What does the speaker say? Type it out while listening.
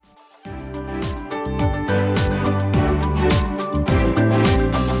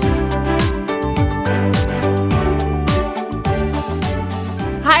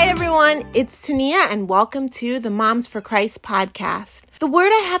everyone, it's Tania and welcome to the Moms for Christ podcast. The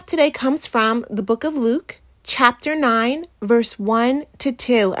word I have today comes from the book of Luke, chapter 9, verse 1 to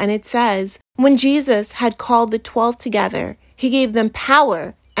 2, and it says, "When Jesus had called the 12 together, he gave them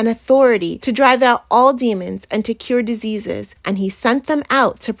power and authority to drive out all demons and to cure diseases, and he sent them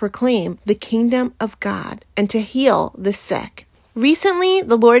out to proclaim the kingdom of God and to heal the sick." Recently,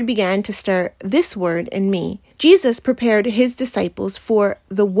 the Lord began to stir this word in me. Jesus prepared his disciples for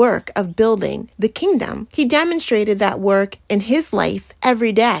the work of building the kingdom. He demonstrated that work in his life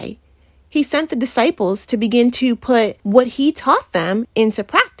every day. He sent the disciples to begin to put what he taught them into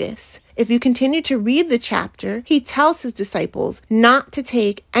practice. If you continue to read the chapter, he tells his disciples not to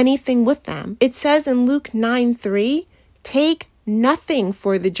take anything with them. It says in Luke 9:3, "Take nothing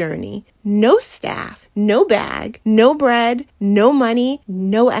for the journey, no staff, no bag, no bread, no money,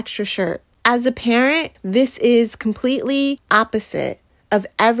 no extra shirt." As a parent, this is completely opposite of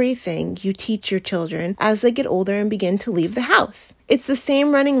everything you teach your children as they get older and begin to leave the house. It's the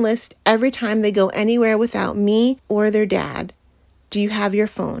same running list every time they go anywhere without me or their dad. Do you have your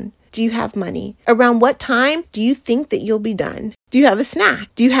phone? Do you have money? Around what time do you think that you'll be done? Do you have a snack?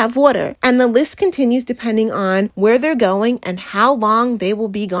 Do you have water? And the list continues depending on where they're going and how long they will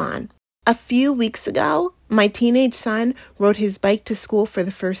be gone. A few weeks ago, my teenage son rode his bike to school for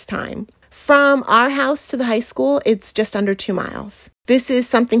the first time. From our house to the high school, it's just under 2 miles. This is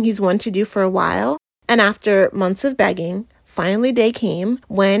something he's wanted to do for a while. And after months of begging, finally day came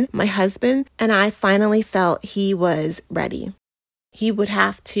when my husband and I finally felt he was ready. He would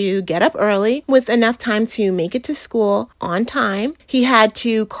have to get up early with enough time to make it to school on time. He had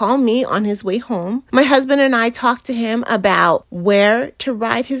to call me on his way home. My husband and I talked to him about where to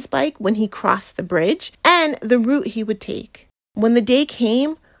ride his bike when he crossed the bridge and the route he would take. When the day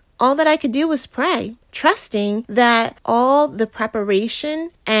came, all that I could do was pray, trusting that all the preparation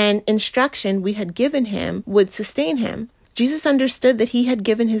and instruction we had given him would sustain him. Jesus understood that he had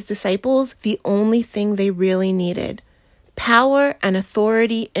given his disciples the only thing they really needed: power and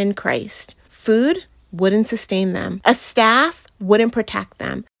authority in Christ. Food wouldn't sustain them. A staff wouldn't protect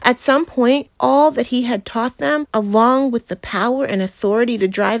them. At some point, all that he had taught them, along with the power and authority to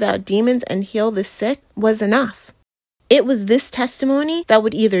drive out demons and heal the sick, was enough. It was this testimony that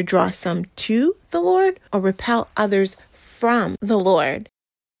would either draw some to the Lord or repel others from the Lord.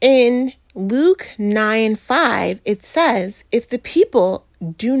 In Luke 9:5, it says, "If the people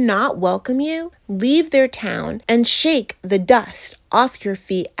do not welcome you, leave their town and shake the dust off your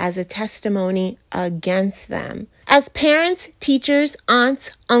feet as a testimony against them." As parents, teachers,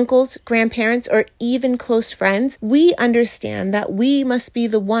 aunts, uncles, grandparents, or even close friends, we understand that we must be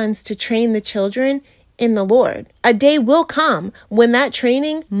the ones to train the children in the Lord. A day will come when that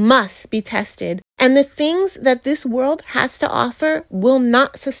training must be tested, and the things that this world has to offer will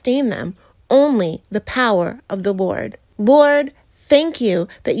not sustain them, only the power of the Lord. Lord, thank you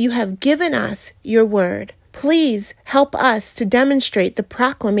that you have given us your word. Please help us to demonstrate the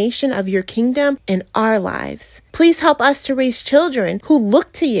proclamation of your kingdom in our lives. Please help us to raise children who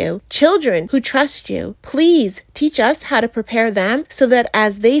look to you, children who trust you. Please teach us how to prepare them so that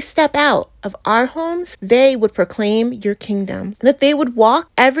as they step out of our homes, they would proclaim your kingdom, that they would walk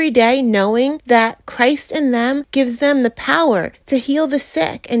every day knowing that Christ in them gives them the power to heal the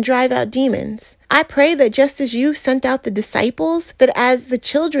sick and drive out demons. I pray that just as you sent out the disciples, that as the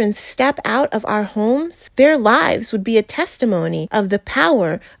children step out of our homes, their lives would be a testimony of the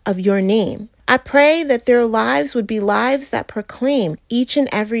power of your name. I pray that their lives would be lives that proclaim each and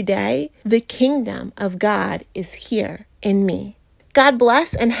every day, the kingdom of God is here in me. God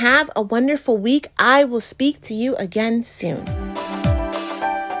bless and have a wonderful week. I will speak to you again soon.